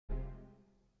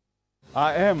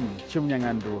I am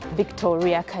Chimnyangandu.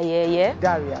 Victoria Kayeye.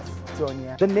 Darius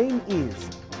Sonia. The name is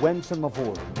Wenson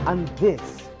Mavor, and this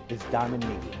is Diamond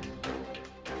Media.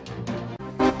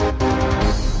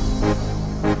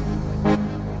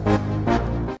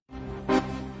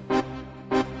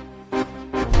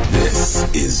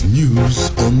 This is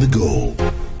News on the Go,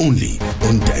 only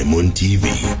on Diamond TV.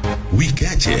 We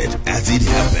catch it as it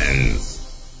happens.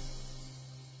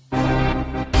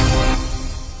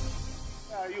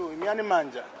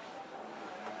 Manja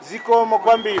ziko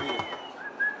mokwambili.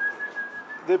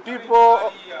 The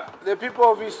people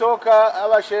of Isoka,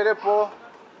 Abasherepo,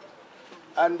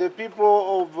 and the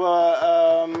people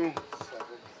of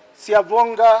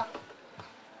Siavonga,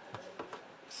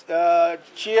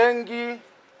 Chiengi.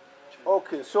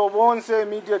 Okay, so won't say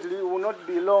immediately, it will not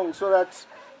be long, so that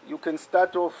you can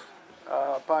start off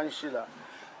Panshila.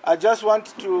 I just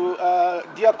want to,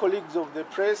 dear colleagues of the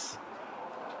press,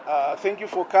 thank you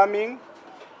for coming.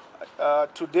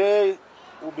 Today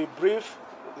will be brief.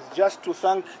 It's just to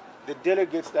thank the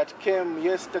delegates that came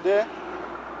yesterday,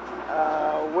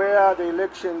 where the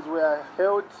elections were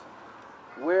held,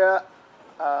 where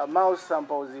Sampa'S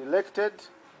was elected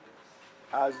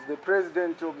as the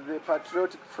president of the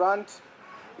Patriotic Front.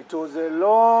 It was a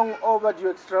long overdue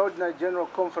extraordinary general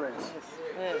conference.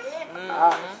 Yes.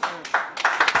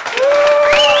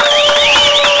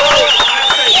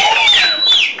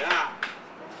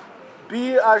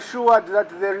 Be assured that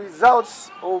the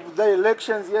results of the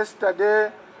elections yesterday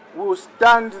will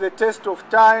stand the test of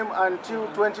time until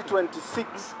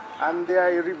 2026, and they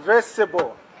are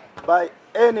irreversible by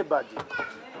anybody.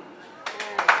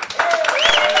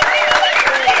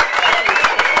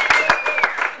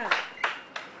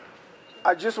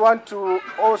 I just want to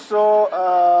also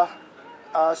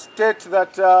state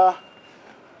that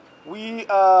we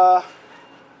are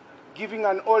giving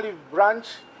an olive branch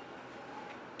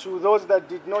to those that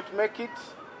did not make it,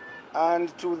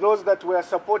 and to those that were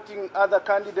supporting other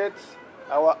candidates.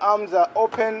 Our arms are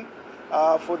open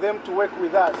for them to work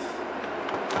with us.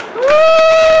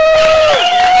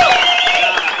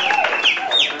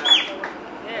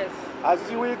 Yes.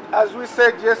 As we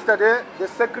said yesterday, the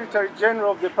Secretary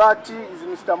General of the party is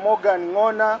Mr. Morgan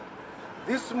Ngona.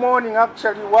 This morning,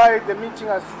 actually, why the meeting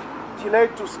has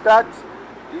delayed to start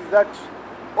is that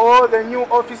all the new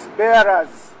office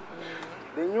bearers,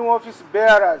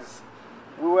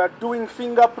 we were doing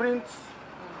fingerprints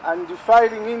and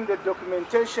filing in the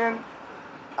documentation.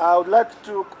 I would like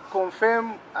to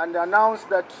confirm and announce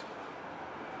that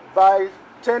by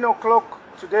 10 o'clock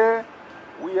today,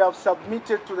 we have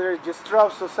submitted to the Registrar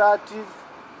of Societies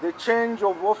the change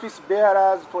of office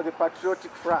bearers for the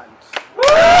Patriotic Front.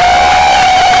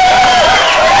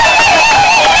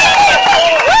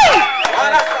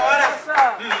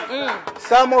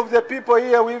 Some of the people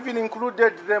here, we even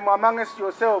included them amongst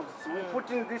yourselves. We're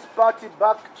putting this party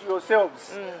back to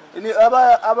yourselves.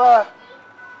 Aba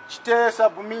chite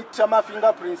submit ama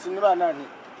fingerprints ni banani?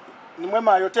 Ni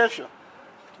mwema yotesho?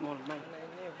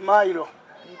 Mailo.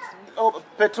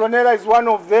 Petronella is one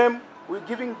of them. We're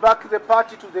giving back the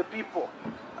party to the people.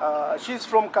 She's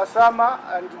from Kasama,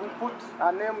 and we put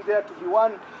her name there to be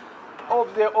one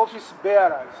of the office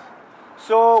bearers.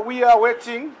 So we are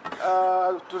waiting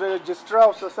to the Registrar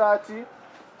of Society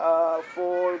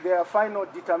for their final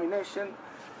determination,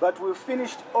 but we've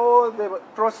finished all the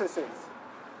processes.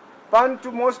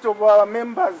 To most of our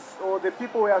members or the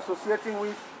people we are associating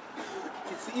with,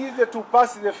 it's easy to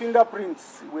pass the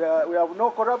fingerprints. We have no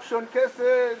corruption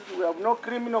cases, we have no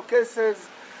criminal cases.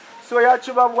 So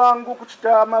yachiba wangu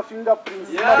kuchita ma fingerprints.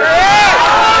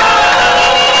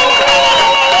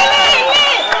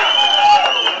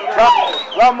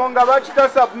 Vamonga vachita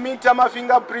submit ama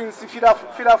fingerprints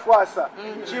fila fuasa.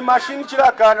 Chi machine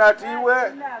chirakana ati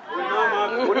iwe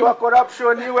uli wa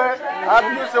corruption iwe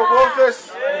abuse of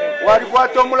office walikuwa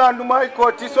tomulandu mwa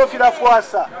ikoti so fila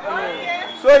fuasa.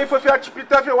 So ifo fya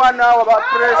chipita fya 1 hour ba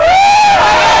press.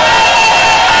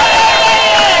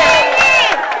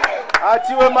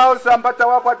 Ati we mausa mpata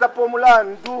wakwata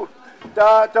pomulandu.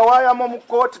 Tawaya mo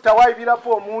mukoti tawai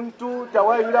bilapo omuntu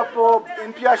tawai bilapo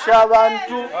impya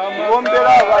shabantu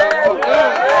ngombera abantu.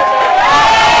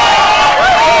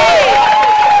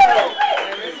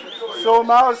 So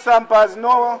Sampa'S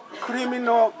no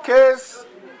criminal case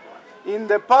in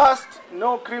the past,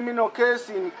 no criminal case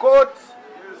in court.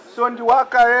 So ndi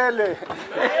wakaele.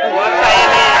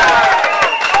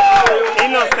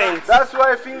 Innocent. That's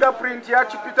why fingerprint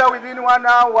yachipita within 1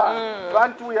 hour.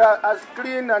 Bantu we are as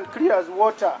clean and clear as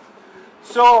water.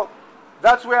 So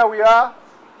that's where we are.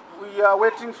 We are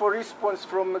waiting for response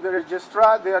from the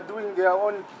registrar. They are doing their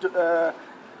own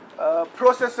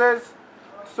processes.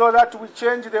 so that we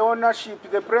change the ownership.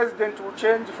 The president will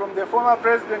change from the former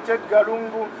president Edgar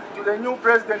Lungu to the new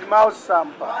president Miles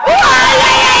Sampa.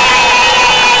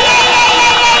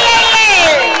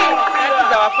 That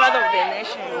is our father of the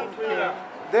nation.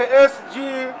 The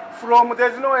SG from,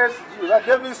 there's no SG, but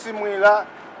David Simwila,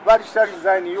 Badisha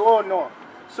resign, you all know.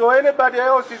 So anybody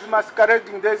else is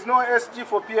masquerading. There's no SG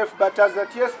for PF, but as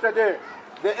at yesterday,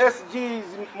 the SG is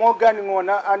Morgan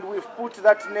Ngona, and we've put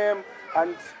that name,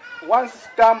 and once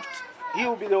stamped, he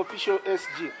will be the official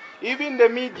SG. Even the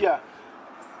media,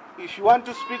 if you want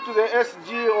to speak to the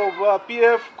SG of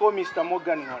PF, call Mr.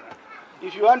 Morgan Ngona.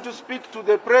 If you want to speak to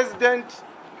the president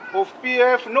of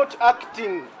PF, not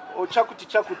acting or chakuti,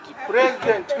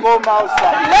 president, call Mausa.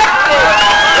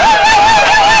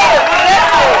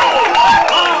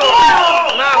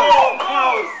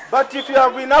 But if you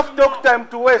have enough talk time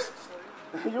to waste,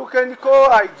 you can call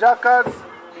hijackers,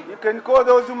 you can call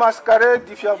those who masquerade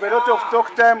if you have a lot of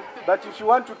talk time, but if you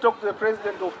want to talk to the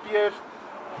president of PF,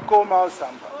 call Mao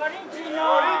Samba.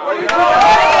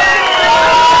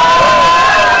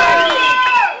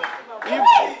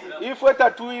 If we're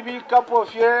a couple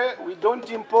of years, we don't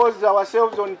impose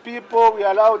ourselves on people, we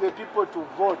allow the people to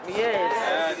vote.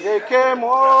 Yes. They came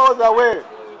all the way.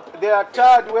 They are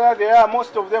tired where they are.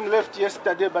 Most of them left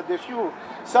yesterday, but the few,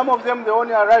 some of them, they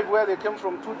only arrived where they came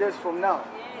from 2 days from now.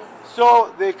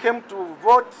 So they came to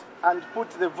vote and put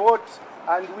the vote,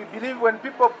 and we believe when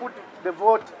people put the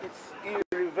vote, it's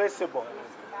irreversible.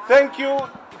 Thank you.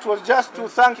 It was just to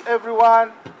thank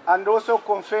everyone and also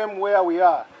confirm where we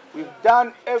are. We've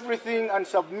done everything and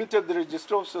submitted the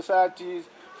Register of Societies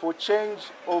for change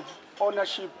of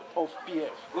ownership of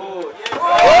PF.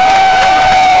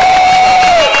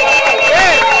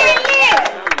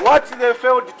 What they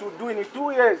failed to do in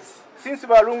 2 years since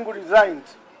Balungu resigned,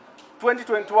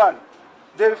 2021,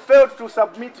 they failed to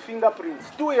submit fingerprints.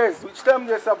 2 years, which time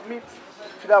they submit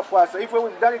Fidafwasa. If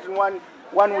we've done it in one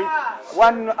week,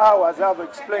 1 hour, as I've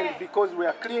explained, because we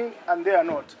are clean and they are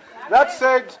not. That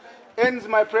said, ends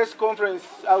my press conference.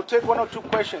 I'll take 1 or 2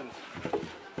 questions.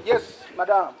 Yes,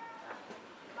 madam.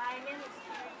 My name is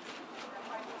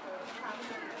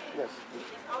Yes.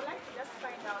 I would like to just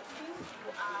find out, since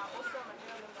you are also a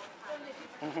Matero Member of Parliament,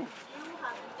 do you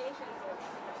have intentions of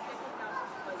stepping down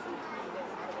as superintendent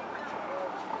of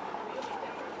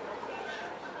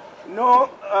the No,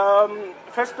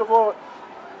 first of all,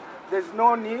 there's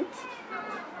no need.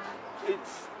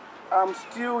 I'm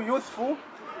still youthful.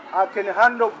 I can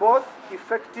handle both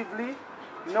effectively.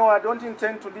 No, I don't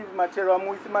intend to leave Matero. I'm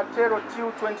with Matero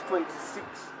till 2026.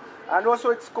 And also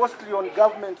it's costly on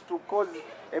government to cause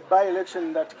a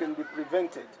by-election that can be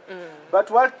prevented. But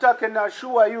what I can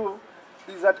assure you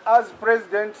is that as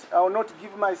president, I will not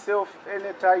give myself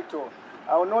any title.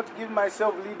 I will not give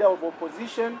myself leader of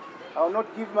opposition. I will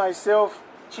not give myself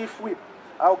chief whip.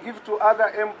 I will give to other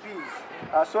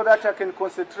MPs so that I can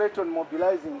concentrate on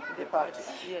mobilizing the party.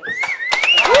 Yes.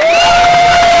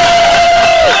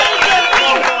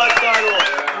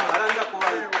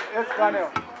 Yes, Colonel.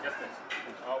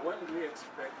 When do we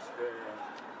expect the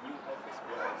new office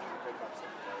bearers to take up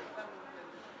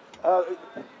some?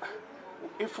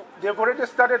 If they've already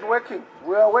started working,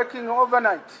 we are working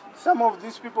overnight. Some of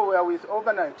these people were with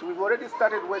overnight. We've already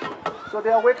started working, so they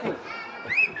are working.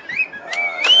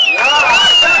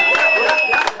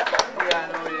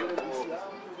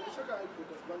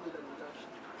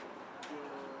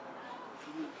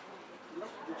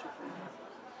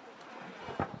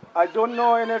 I don't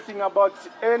know anything about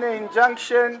any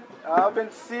injunction. I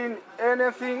haven't seen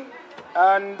anything,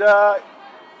 and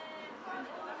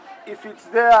if it's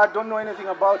there, I don't know anything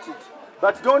about it.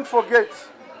 But don't forget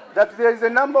that there is a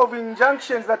number of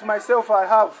injunctions that myself I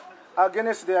have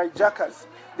against the hijackers.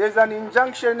 There's an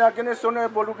injunction against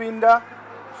Honorable Lubinda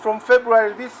from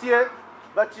February this year,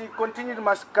 but he continued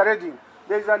masquerading.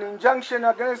 There's an injunction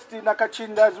against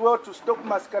Nakachinda as well to stop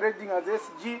masquerading as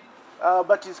SG,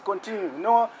 but he's continuing.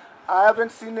 No, I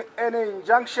haven't seen any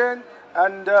injunction,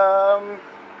 and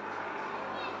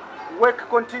work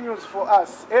continues for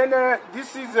us.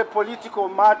 This is a political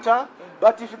matter,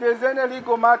 but if there's any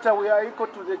legal matter, we are equal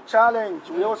to the challenge.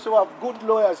 We also have good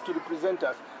lawyers to represent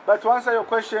us. But to answer your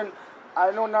question,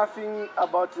 I know nothing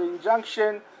about the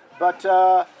injunction, but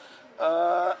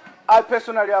I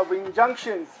personally have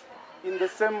injunctions in the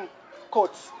same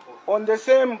courts, on the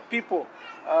same people.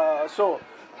 So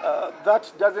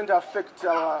that doesn't affect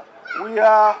our... We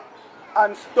are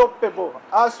unstoppable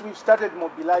as we've started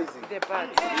mobilizing. The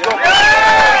party.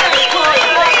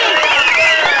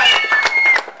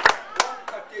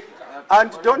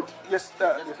 And don't... Yes, Just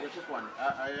a quick one.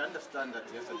 I understand that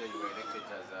yesterday you were elected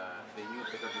as the new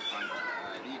Patriotic Front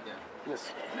leader.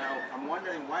 Yes. Now, I'm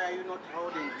wondering, why are you not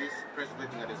holding this press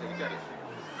briefing at the Secretariat?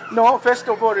 No, first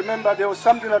of all, remember there was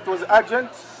something that was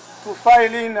urgent to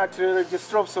file in at the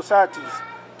Register of Societies,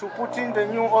 to put in the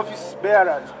new office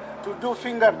bearers, to do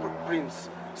fingerprints.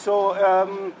 So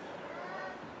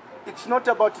it's not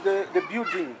about the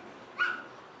building.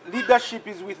 Leadership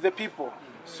is with the people.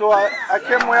 So I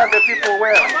came where the people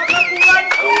were.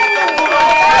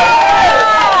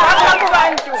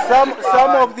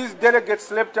 Some of these delegates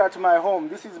slept at my home.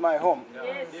 This is my home.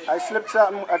 I slept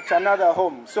at another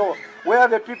home. So where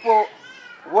the people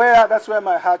were, that's where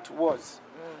my heart was.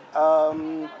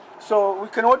 So we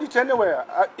can audit anywhere.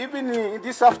 Even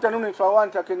this afternoon, if I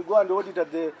want, I can go and audit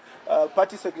at the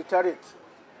party secretariat.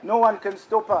 No one can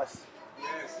stop us.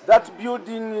 That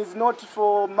building is not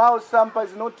for Sampa'S,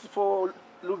 it's not for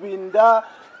Lubinda,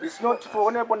 it's not for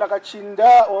Honorable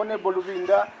Nakachinda or Honorable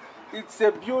Lubinda. It's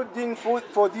a building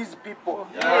for these people.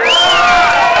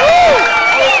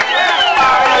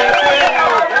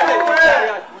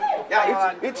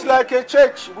 It's like a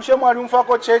church.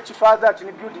 Bushemwalumfako church father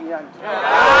in building yandi.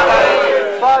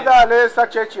 Father alesa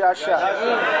church yasha.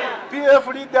 PF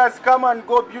leaders come and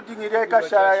go building ireka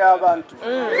shara ya abantu.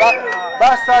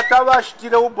 Basa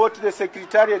tabashitire ubot the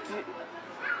secretariat.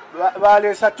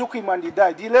 Balesa took him and he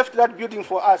died. He left that building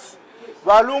for us.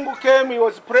 Valungu came, he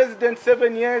was president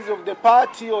 7 years of the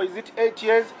party, or is it 8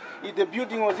 years? The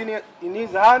building was in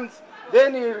his hands.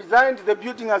 Then he resigned, the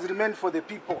building has remained for the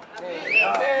people.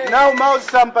 Now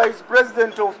Sampa'S is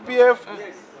president of PF.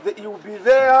 He will be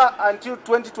there until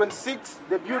 2026.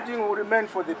 The building will remain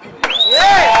for the people.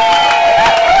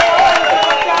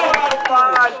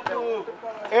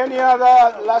 Any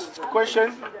other last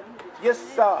question? Yes,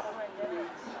 sir.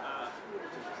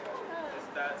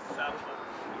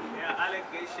 There are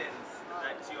allegations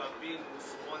that you are being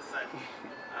sponsored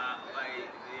by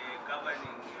the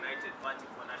governing United Party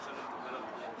for National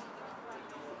Development to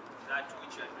do that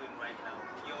which you are doing right now.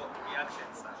 Your reaction,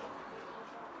 sir?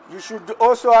 You should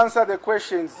also answer the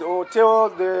questions or tell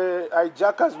the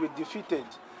hijackers we defeated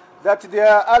that there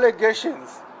are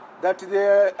allegations that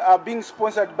they are being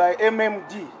sponsored by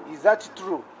MMD. Is that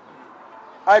true?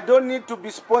 I don't need to be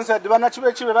sponsored.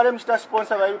 Banachibechibe bale mchita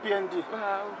sponsor by UPND.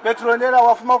 Petronera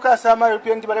wafumoka sama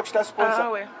UPND bale mchita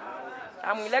sponsor.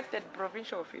 I'm elected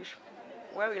provincial official.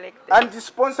 Well elected. And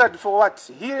sponsored for what?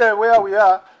 Here where we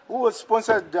are, who was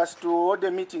sponsored us to hold the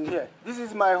meeting here? This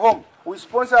is my home. We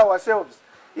sponsor ourselves.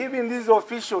 Even these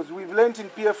officials, we've learned in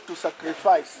PF to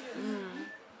sacrifice.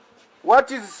 What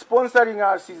is sponsoring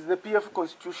us is the PF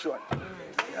constitution.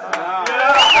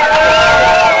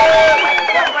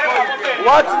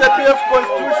 What the PF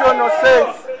constitution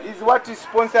says is what is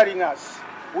sponsoring us.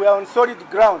 We are on solid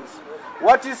grounds.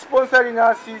 What is sponsoring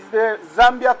us is the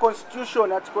Zambia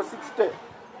constitution, Article 60,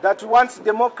 that wants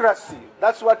democracy.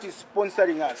 That's what is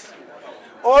sponsoring us.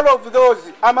 All of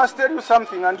those, I must tell you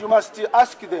something, and you must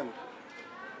ask them.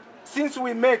 Since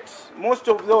we met, most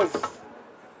of those,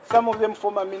 some of them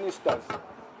former ministers,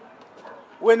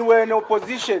 when we were in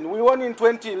opposition, we won in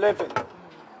 2011.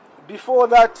 Before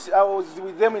that, I was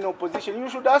with them in opposition. You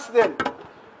should ask them.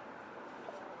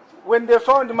 When they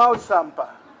found Sampa,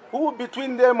 who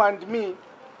between them and me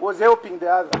was helping the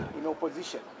other in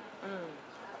opposition?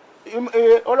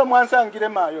 Olo mwansa ngire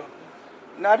mayo.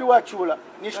 Nari wachula.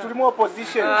 Nishtulimu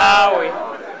opposition.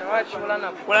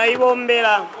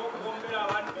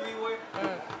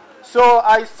 So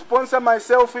I sponsor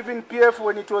myself, even PF,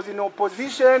 when it was in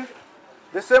opposition.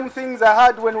 The same things I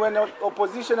had when we were in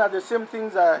opposition are the same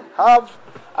things I have.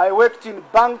 I worked in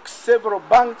banks, several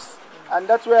banks, and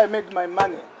that's where I made my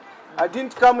money. I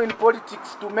didn't come in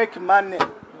politics to make money.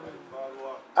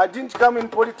 I didn't come in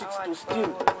politics to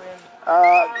steal.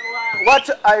 What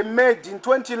I made in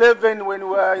 2011 when we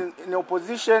were in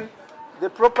opposition, the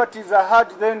properties I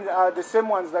had then are the same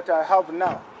ones that I have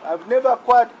now. I've never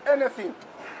acquired anything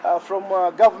from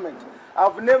government.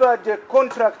 I've never had a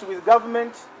contract with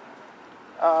government.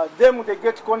 They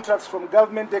get contracts from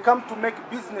government. They come to make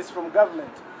business from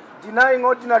government, denying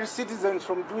ordinary citizens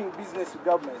from doing business with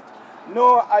government.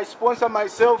 No, I sponsor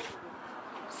myself.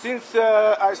 Since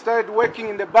I started working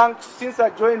in the bank, since I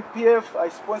joined PF, I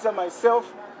sponsor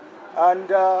myself. And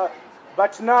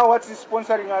but now what is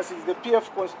sponsoring us is the PF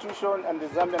Constitution and the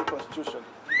Zambian Constitution.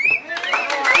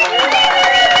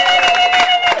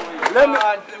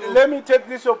 Let me take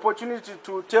this opportunity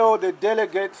to tell the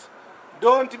delegates,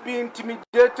 don't be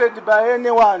intimidated by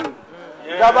anyone.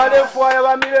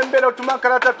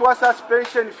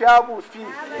 Suspension fee.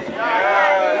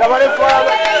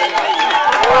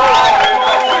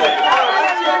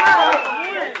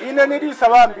 Inenidi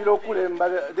Savambilo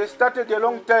Kulemba, they started a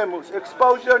long time.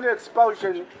 Expulsion,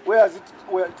 where is it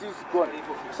gone?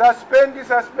 Suspend,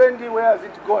 where has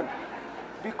it gone?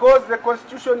 Because the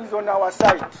constitution is on our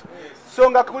side. So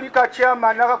ngakulika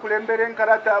chairman naka kulembere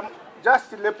nkarata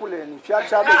just lepuleni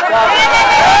fyacha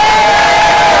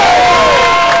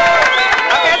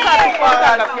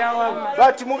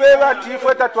but mubeba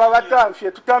tifweta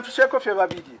twabatamfye tutamfisheko fye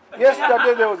babidi.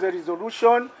 Yesterday there was a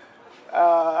resolution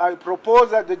I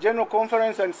proposed at the General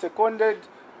Conference and seconded.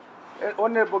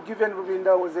 Honorable Given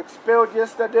Rubinda was expelled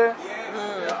yesterday.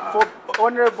 For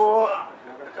Honorable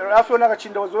Rafona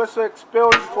Kachinda was also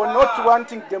expelled for not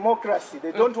wanting democracy.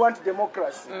 They don't want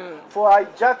democracy. For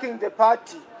hijacking the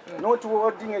party, not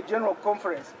holding a General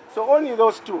Conference. So only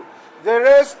those two. The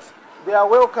rest, they are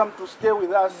welcome to stay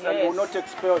with us and will not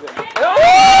expel them.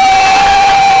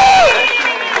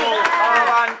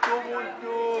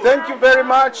 Thank you very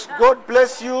much. God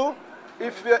bless you.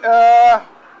 If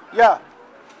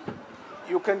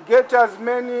you can get as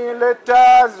many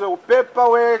letters or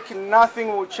paperwork,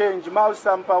 nothing will change. Mao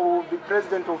Sampa will be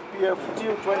president of PF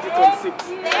till 2026.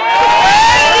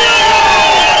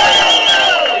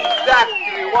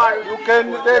 Exactly.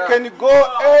 They can go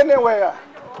anywhere,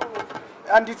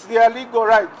 and it's their legal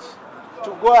right to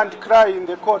go and cry in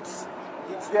the courts.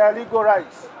 It's their legal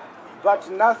rights. But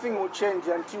nothing will change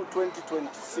until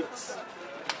 2026.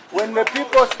 When the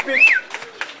people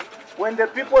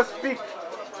speak,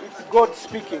 it's God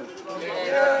speaking.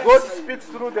 God speaks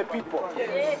through the people.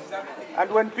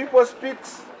 And when people speak,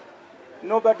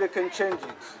 nobody can change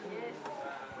it.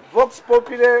 Vox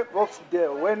populi, vox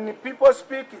Deo. When people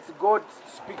speak, it's God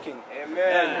speaking.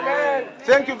 Amen.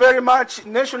 Thank you very much.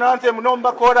 National anthem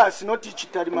number chorus, not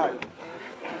Ichitarimayo.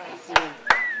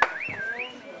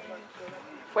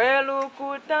 Fue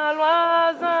lukuta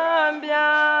lwa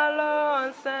Zambia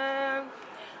lonse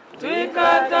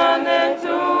twikatane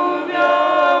tubyo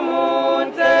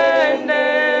mutende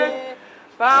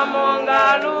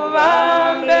pamonga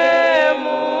lubambe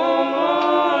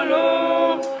mumulu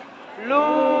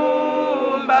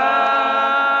lumba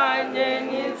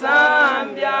nyeni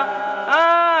Zambia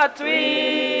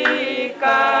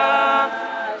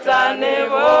atwikatane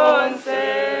bonse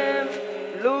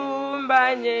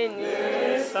lumba nyeni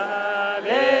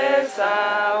Lesa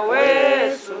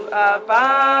wesu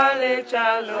apale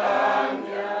chalo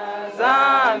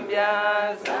Zambia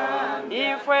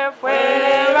ifwe fwe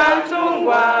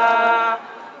bantungwa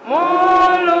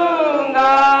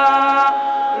mulunga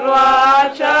lwa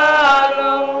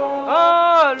chalo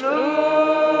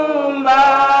olumba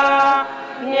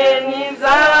nyeni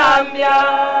Zambia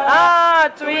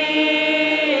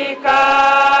atwika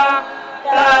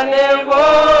tane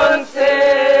bonse.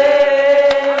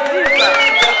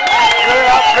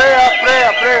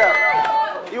 Prayer.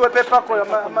 Iwe pepa ko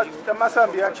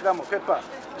masambi ya chilamo pepa.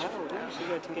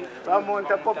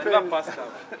 Bamonta popeni.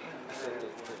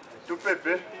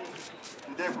 Tupepe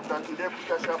nde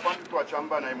kutasha pantu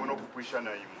twachamba na imono kupwisha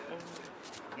na imo.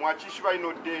 Mwachishi ba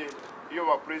inode iyo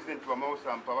ba president wa Mao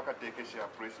Sampa bakatekesha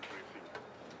press briefing.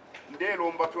 Nde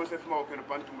lomba tonse fuma okeno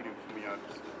pantu muri mfumu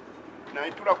yacu. Na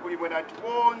itula kulimwe nati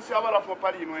bonse abalafu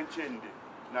pali ino enchende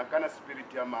na kana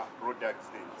spirit ya ma road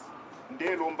accidents.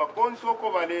 Nde lomba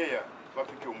konsoko baleya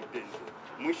bafike umutende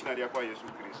mwishina kwa Yesu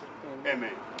Kristo.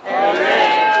 Amen.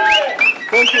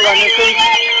 Thank you, Anne. Thank you.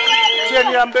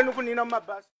 Tieni ambenu kunina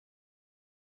mabasi.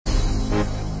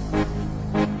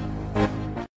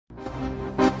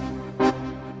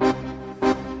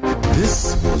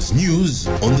 This was News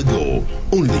on the Go,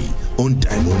 only on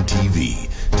Diamond TV,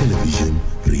 television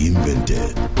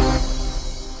reinvented.